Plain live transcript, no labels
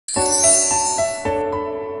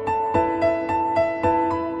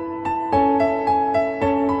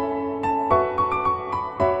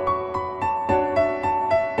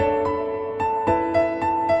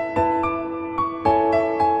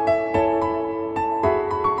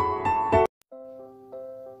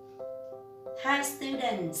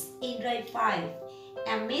students in grade 5.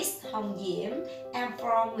 I'm Miss Hồng Diễm. I'm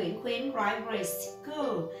from Nguyễn Khuyến Primary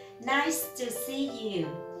School. Nice to see you.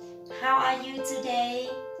 How are you today?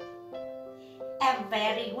 I'm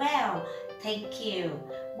very well, thank you.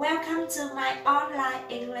 Welcome to my online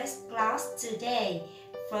English class today.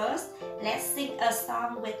 First, let's sing a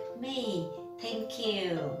song with me. Thank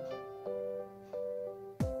you.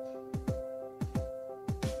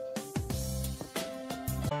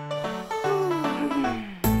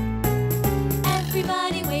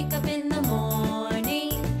 Everybody wake up in the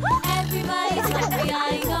morning. Everybody's hungry,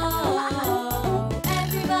 I know.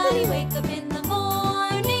 Everybody wake up in the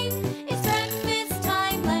morning. It's breakfast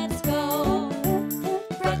time, let's go.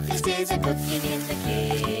 Breakfast is a cooking in the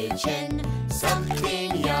kitchen.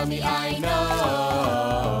 Something yummy, I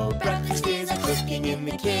know. Breakfast is a cooking in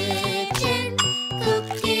the kitchen.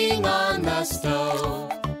 Cooking on the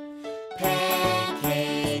stove.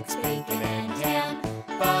 Pancakes, bacon and ham.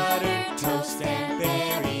 Butter, toast and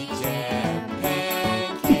berry jam.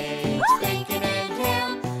 Pancakes, bacon and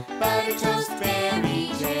ham. Butter, toast,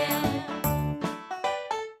 berry jam.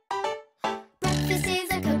 Breakfast is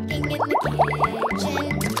a cooking in the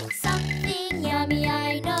kitchen. Something yummy,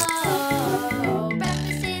 I know.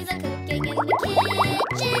 Breakfast is a cooking in the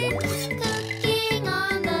kitchen. Cooking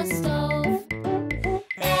on the stove.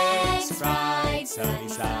 Eggs fried sunny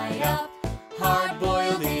side up. Hard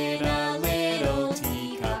boiled in a little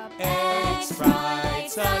teacup. Eggs fried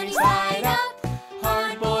sunny side up.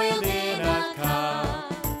 Hard boiled in a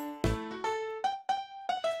cup.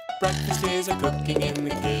 Breakfast is a cooking in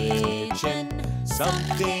the kitchen.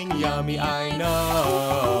 Something yummy, I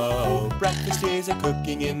know. Breakfast is a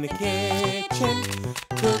cooking in the kitchen.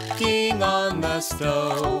 Cooking on the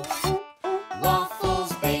stove.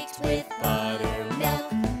 Waffles baked with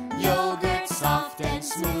buttermilk. Yogurt soft and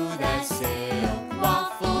smooth as silk.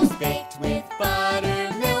 Waffles baked with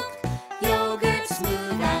buttermilk. Yogurt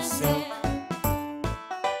smooth as silk.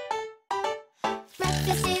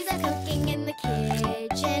 Breakfast is a cooking in the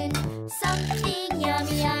kitchen. Something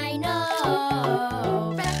yummy, I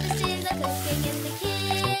know. Breakfast is a cooking in the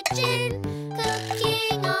kitchen.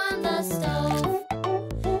 Cooking on the stove.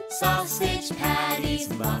 Sausage patties,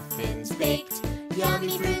 muffins baked. Yummy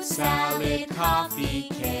fruit salad, coffee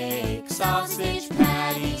cake. Sausage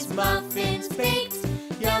patties, muffins baked.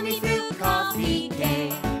 Yummy fruit coffee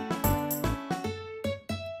cake.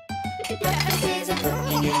 Breakfast is a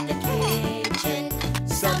cooking in the kitchen.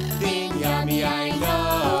 Something yummy, I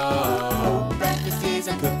know. Breakfast is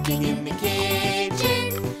a cooking in the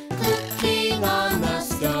kitchen. Cooking on the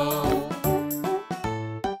stove.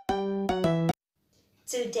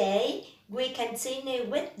 Today, we continue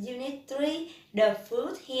with Unit 3, The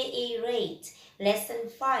Food He Eats, Lesson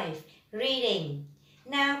 5, Reading.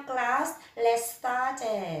 Now class, let's start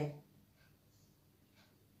it.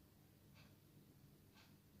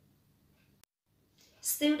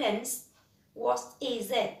 Students, what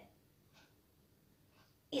is it?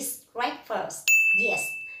 It's breakfast. Yes,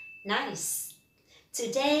 nice.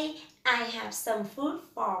 Today, I have some food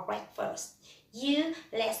for breakfast.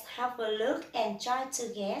 Let's have a look and try to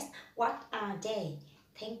guess what are they.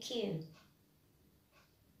 Thank you.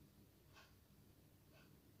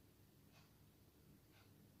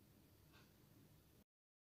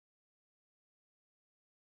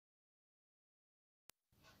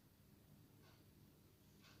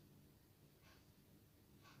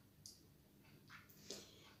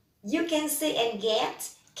 You can see and get,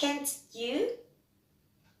 can't you?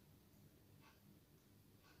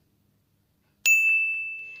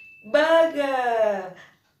 Burger!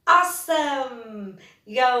 Awesome!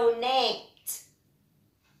 Go next!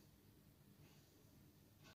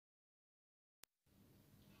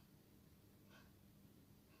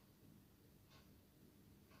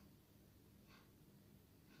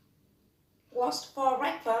 What's for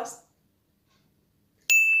breakfast?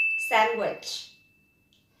 Sandwich.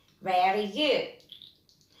 Very good.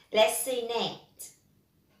 Let's see next.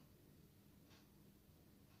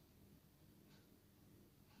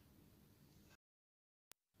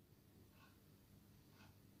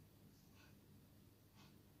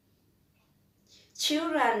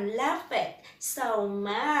 Children love it so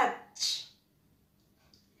much.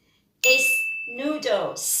 It's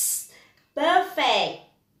noodles. Perfect.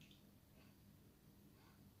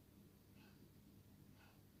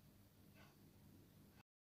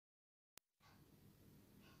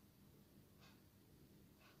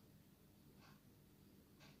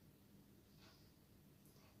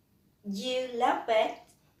 You love it,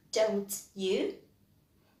 don't you?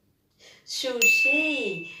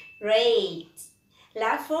 Sushi. Great.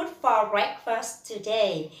 Last food for breakfast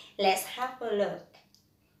today. Let's have a look.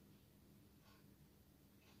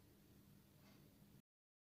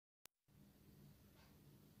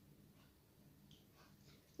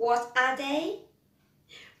 What are they?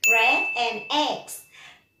 Bread and eggs.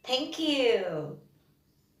 Thank you.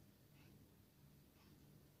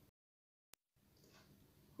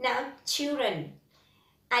 Now, children,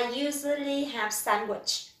 I usually have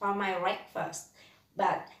sandwich for my breakfast,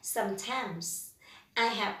 but sometimes I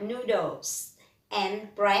have noodles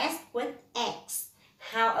and bread with eggs.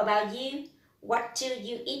 How about you? What do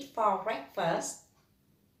you eat for breakfast?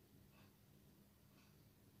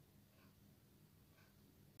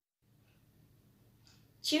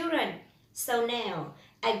 Children, so now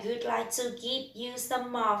I would like to give you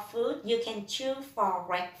some more food you can choose for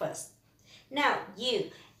breakfast. Now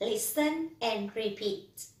you listen and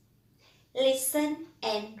repeat. Listen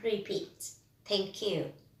and repeat. Thank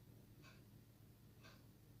you.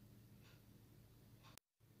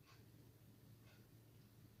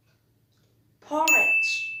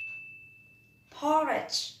 Porridge.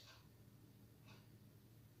 Porridge.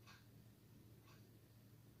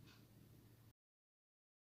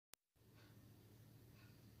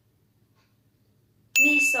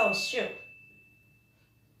 Miso soup.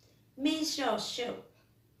 Miso soup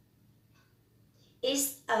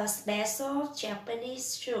is a special Japanese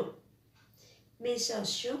soup. Miso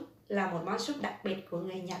soup là một món súp đặc biệt của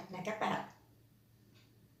người Nhật nè các bạn.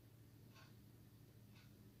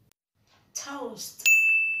 Toast.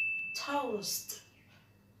 Toast.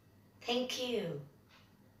 Thank you.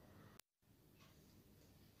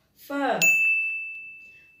 Phở.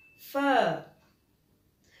 Phở.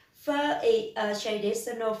 Phở is a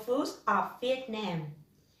traditional food of Vietnam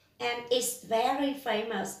and it's very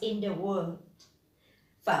famous in the world.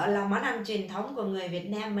 Phở là món ăn truyền thống của người Việt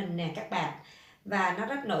Nam mình nè các bạn, và nó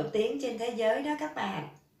rất nổi tiếng trên thế giới đó các bạn.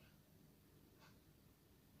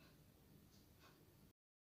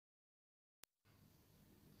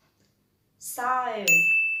 Soil.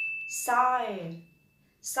 Soil.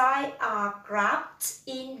 Soil are wrapped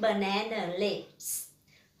in banana leaves.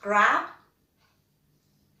 Wrap,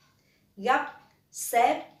 gấp,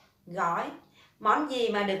 xếp, gói. Món gì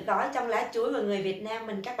mà được gói trong lá chuối của người Việt Nam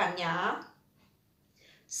mình các bạn nhỏ?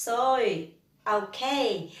 Xôi.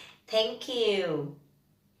 Okay, thank you.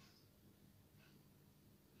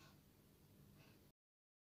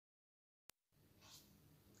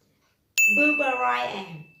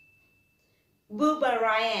 Bubur-ayam.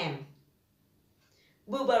 Bubur-ayam.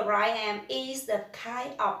 Bubur-ayam is the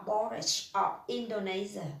kind of porridge of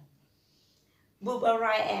Indonesia.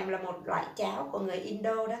 Bubur-ayam là một loại cháo của người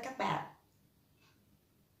Indo đó các bạn.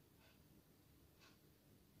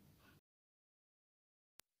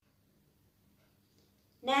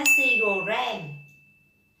 Nasi goreng.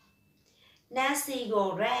 Nasi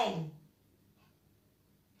goreng.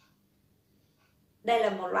 Đây là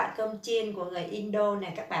một loại cơm chiên của người Indo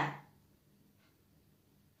nè các bạn.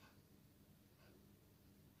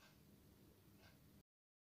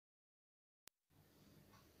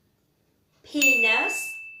 Peanuts.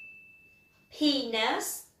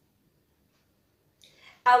 Peanuts.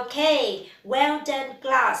 Okay, well done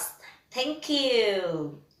class. Thank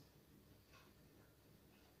you.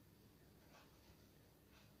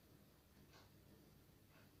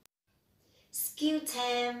 Skill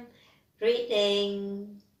time.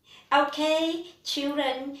 Reading. Okay,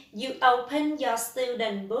 children, you open your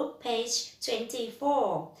student book page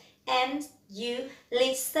 24 and you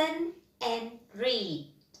listen and read.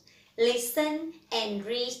 Listen and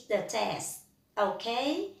read the text.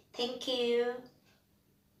 Okay, thank you.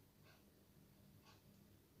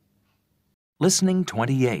 Listening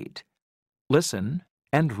 28. Listen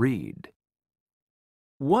and read.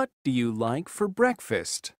 What do you like for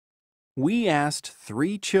breakfast? We asked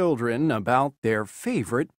 3 children about their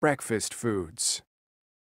favorite breakfast foods.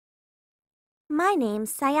 My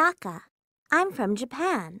name's Sayaka. I'm from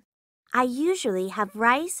Japan. I usually have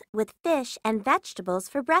rice with fish and vegetables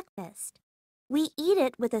for breakfast. We eat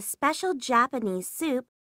it with a special Japanese soup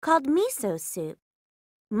called miso soup.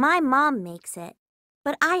 My mom makes it,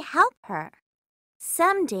 but I help her.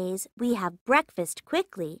 Some days we have breakfast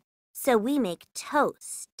quickly, so we make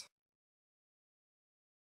toast.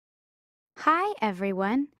 Hi,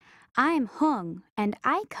 everyone. I'm Hung, and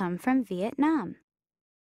I come from Vietnam.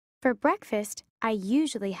 For breakfast, I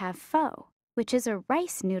usually have pho, which is a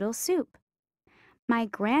rice noodle soup. My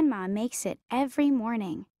grandma makes it every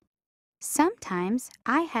morning. Sometimes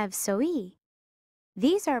I have soi.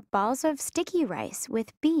 These are balls of sticky rice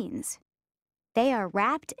with beans. They are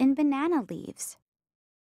wrapped in banana leaves.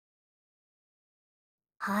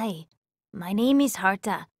 Hi, my name is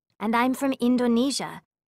Harta, and I'm from Indonesia.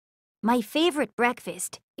 My favorite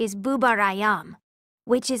breakfast is bubur ayam,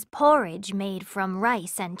 which is porridge made from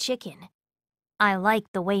rice and chicken. I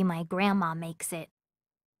like the way my grandma makes it.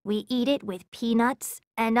 We eat it with peanuts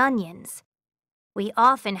and onions. We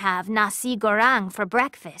often have nasi goreng for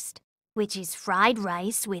breakfast, which is fried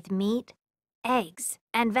rice with meat, eggs,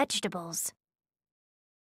 and vegetables.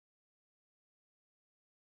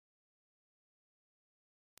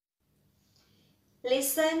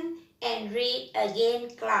 Listen and read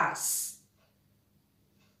again, class.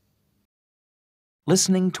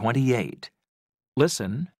 Listening 28.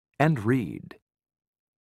 Listen and read.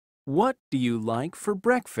 What do you like for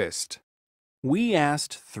breakfast? We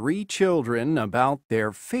asked 3 children about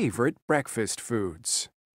their favorite breakfast foods.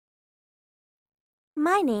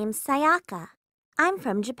 My name's Sayaka. I'm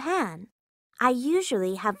from Japan. I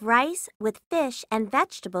usually have rice with fish and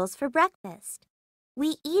vegetables for breakfast.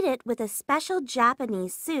 We eat it with a special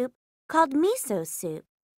Japanese soup called miso soup.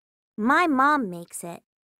 My mom makes it,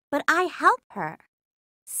 but I help her.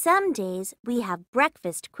 Some days we have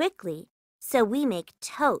breakfast quickly, so we make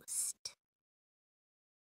toast.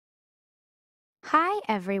 Hi,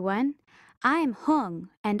 everyone. I'm Hung,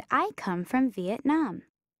 and I come from Vietnam.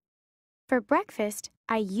 For breakfast,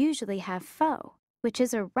 I usually have pho, which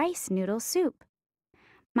is a rice noodle soup.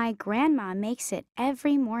 My grandma makes it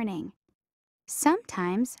every morning.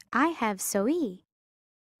 Sometimes I have soi.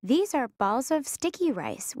 These are balls of sticky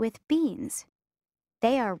rice with beans.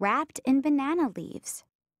 They are wrapped in banana leaves.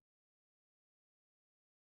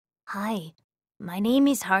 Hi, my name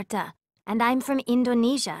is Harta, and I'm from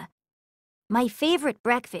Indonesia. My favorite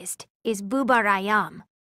breakfast is bubur ayam,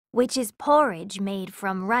 which is porridge made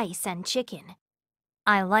from rice and chicken.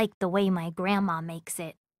 I like the way my grandma makes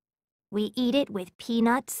it. We eat it with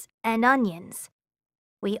peanuts and onions.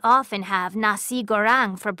 We often have nasi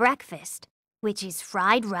goreng for breakfast, which is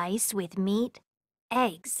fried rice with meat,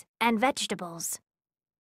 eggs, and vegetables.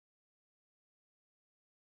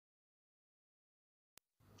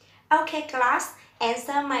 Okay, class,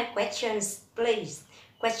 answer my questions, please.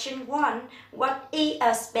 Question 1. What is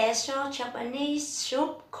a special Japanese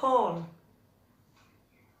soup called?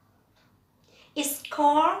 It's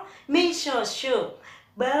called miso soup.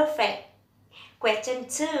 Perfect. Question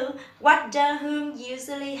 2. What does Hung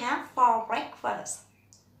usually have for breakfast?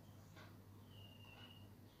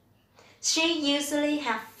 She usually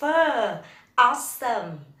have pho.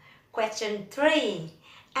 Awesome. Question 3.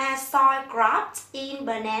 Are soy wrapped in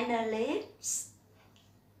banana leaves?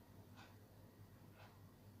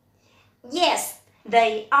 Yes,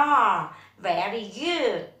 they are. Very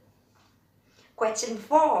good. Question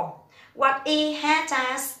 4. What is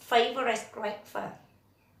Hata's favorite breakfast?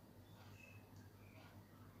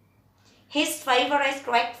 His favorite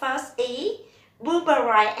breakfast is bubur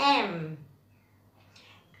ayam.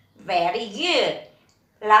 Very good.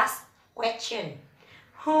 Last question.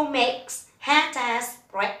 Who makes Hata's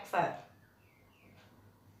breakfast?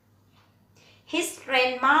 His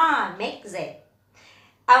grandma makes it.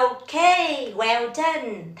 Okay, well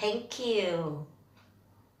done. Thank you.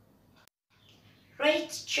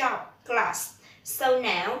 Great job, class. So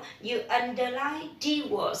now you underline the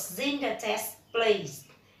words in the text, please.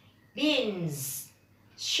 Beans,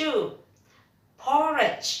 soup,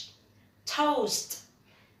 porridge, toast,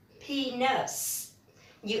 peanuts.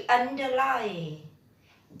 You underline.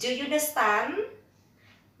 Do you understand?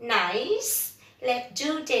 Nice. Let's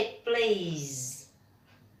do that, please.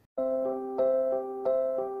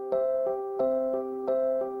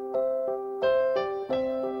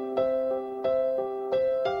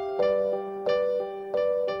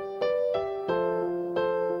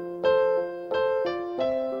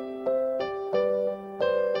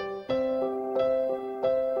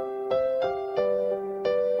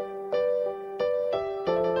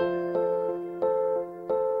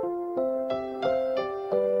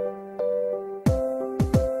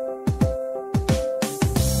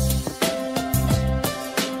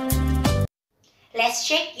 Let's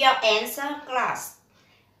check your answer, class.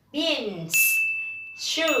 Beans,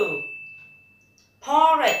 soup,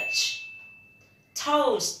 porridge,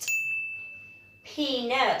 toast,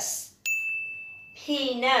 peanuts.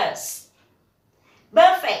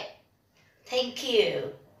 Perfect. Thank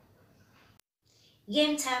you.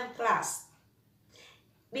 Game time, class.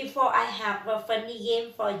 Before I have a funny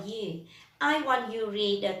game for you, I want you to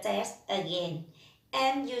read the text again.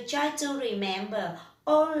 And you try to remember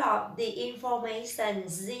all of the information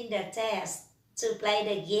in the text to play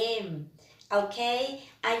the game. Okay,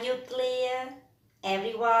 are you clear?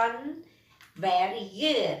 Everyone? Very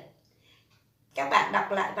good. Các bạn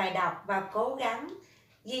đọc lại bài đọc và cố gắng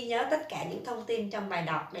ghi nhớ tất cả những thông tin trong bài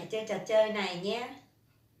đọc để chơi trò chơi này nhé.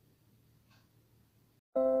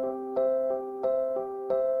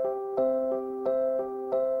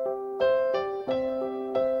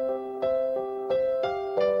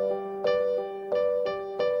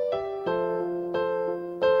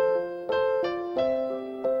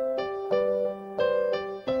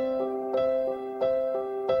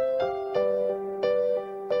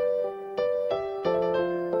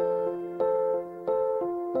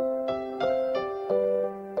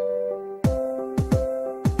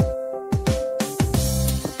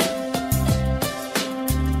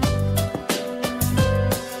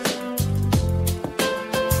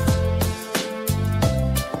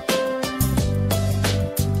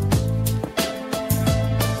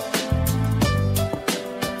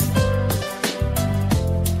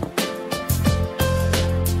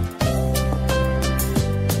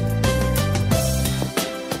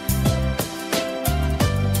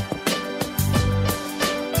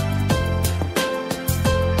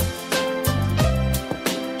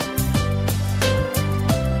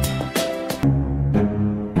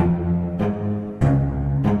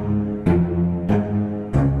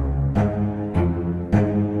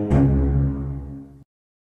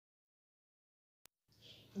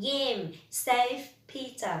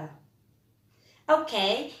 Peter.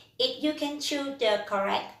 Okay, if you can choose the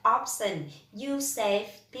correct option, you save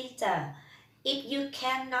Peter. If you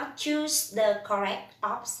cannot choose the correct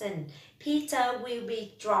option, Peter will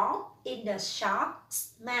be dropped in the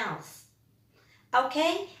shark's mouth.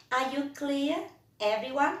 Okay, are you clear,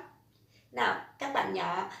 everyone? Nào, các bạn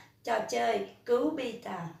nhỏ, trò chơi cứu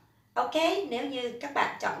Peter. Ok, nếu như các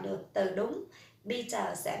bạn chọn được từ đúng,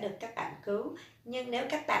 Peter sẽ được các bạn cứu. Nhưng nếu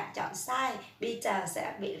các bạn chọn sai, Peter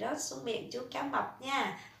sẽ bị rớt xuống miệng chú cá mập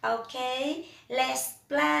nha. Ok, let's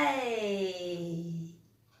play.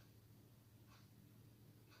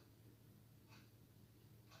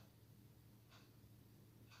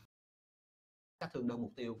 Các thương đơn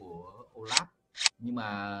mục tiêu của Olaf, nhưng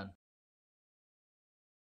mà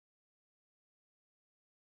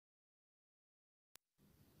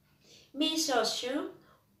Miso soup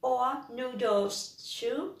or noodle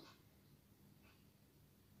soup.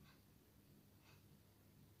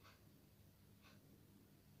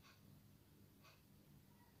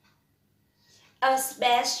 A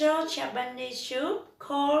special Japanese soup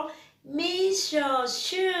called miso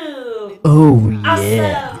soup. Oh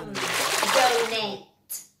yeah. Awesome! Donate.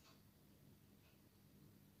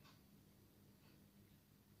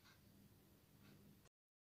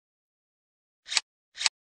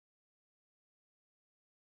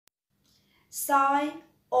 Soy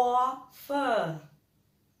or fur.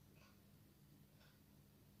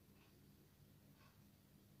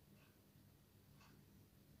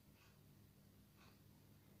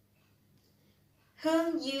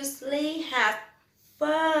 Hương usually has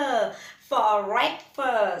fur for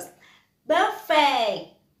breakfast.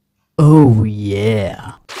 Perfect! Oh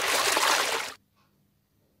yeah.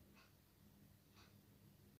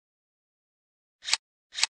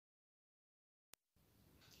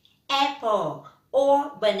 Apple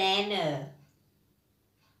or banana.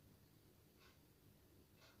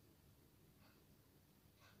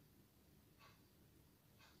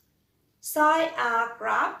 Soy are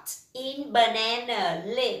wrapped in banana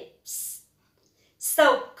leaves.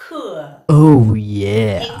 So cool. Oh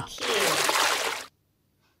yeah. Thank you.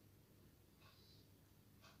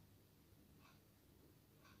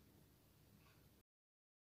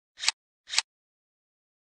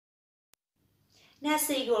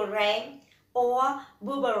 Nasi goreng or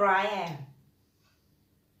bubur ayam.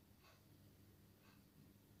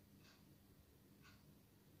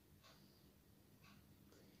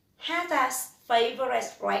 Hatta's favorite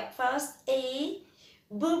breakfast is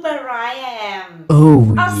bubur ayam.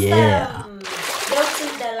 Oh Awesome! yeah. Go to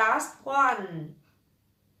the last one.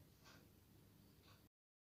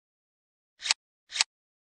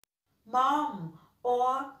 Mom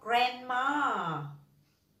or grandma.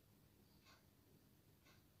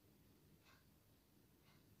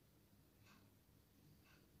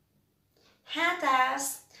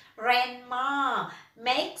 Hatta's grandma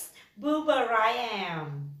makes bubur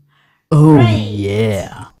ayam. Oh Great.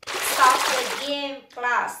 yeah. Stop the game,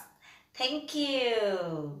 class. Thank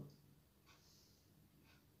you.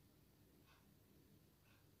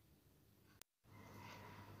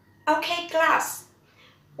 Okay, class.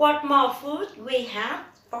 What more food we have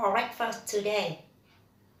for breakfast today?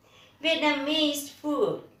 Vietnamese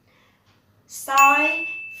food. Soy,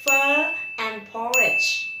 pho, and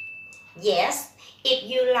porridge. Yes, if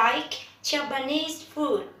you like Japanese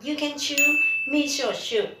food, you can choose miso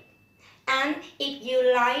soup. And if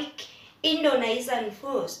you like Indonesian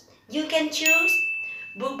food, you can choose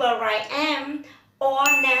bubur ayam or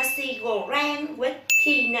nasi goreng with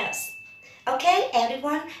peanuts. Okay,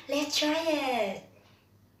 everyone, let's try it.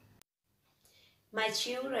 My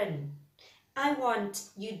children, I want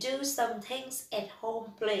you do some things at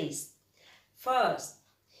home, please. First,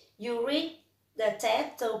 you read the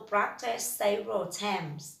text to practice several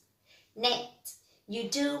times. Next, you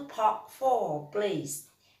do part 4, please.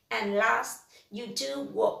 And last, you do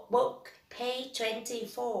workbook page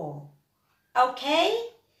 24. Okay?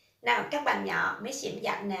 Nào các bạn nhỏ, Miss Diễm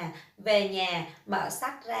dặn nè, về nhà mở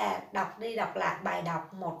sách ra, đọc đi đọc lại bài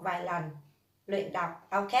đọc một vài lần. Luyện đọc,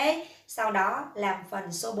 ok? Sau đó làm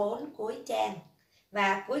phần số 4 cuối trang.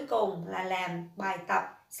 Và cuối cùng là làm bài tập,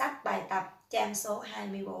 sách bài tập trang số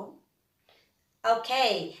 24. Ok,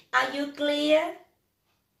 are you clear?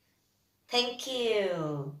 Thank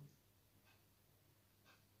you.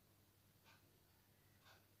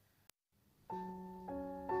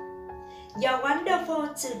 You're wonderful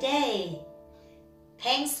today.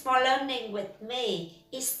 Thanks for learning with me.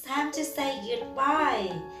 It's time to say goodbye.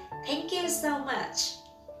 Thank you so much.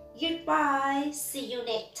 Goodbye. See you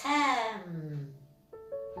next time.